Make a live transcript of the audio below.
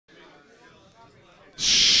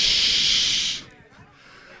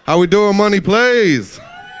How we doing, Money Plays?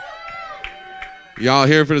 Y'all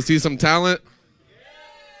here for to see some talent?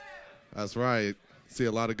 That's right. See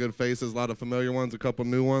a lot of good faces, a lot of familiar ones, a couple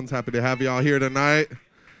new ones. Happy to have y'all here tonight.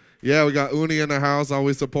 Yeah, we got Uni in the house,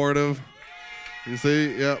 always supportive. You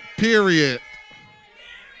see? Yeah, period.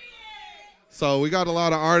 So we got a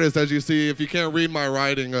lot of artists, as you see. If you can't read my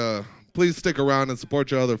writing, please stick around and support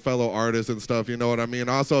your other fellow artists and stuff, you know what I mean?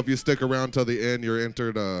 Also, if you stick around till the end, you're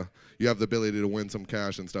entered, you have the ability to win some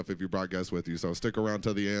cash and stuff if you brought guests with you. So stick around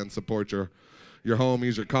till the end, support your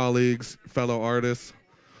homies, your colleagues, fellow artists.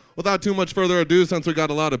 Without too much further ado, since we got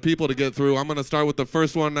a lot of people to get through, I'm going to start with the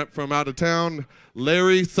first one from out of town,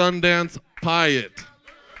 Larry Sundance Pyatt.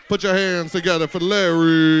 Put your hands together for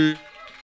Larry.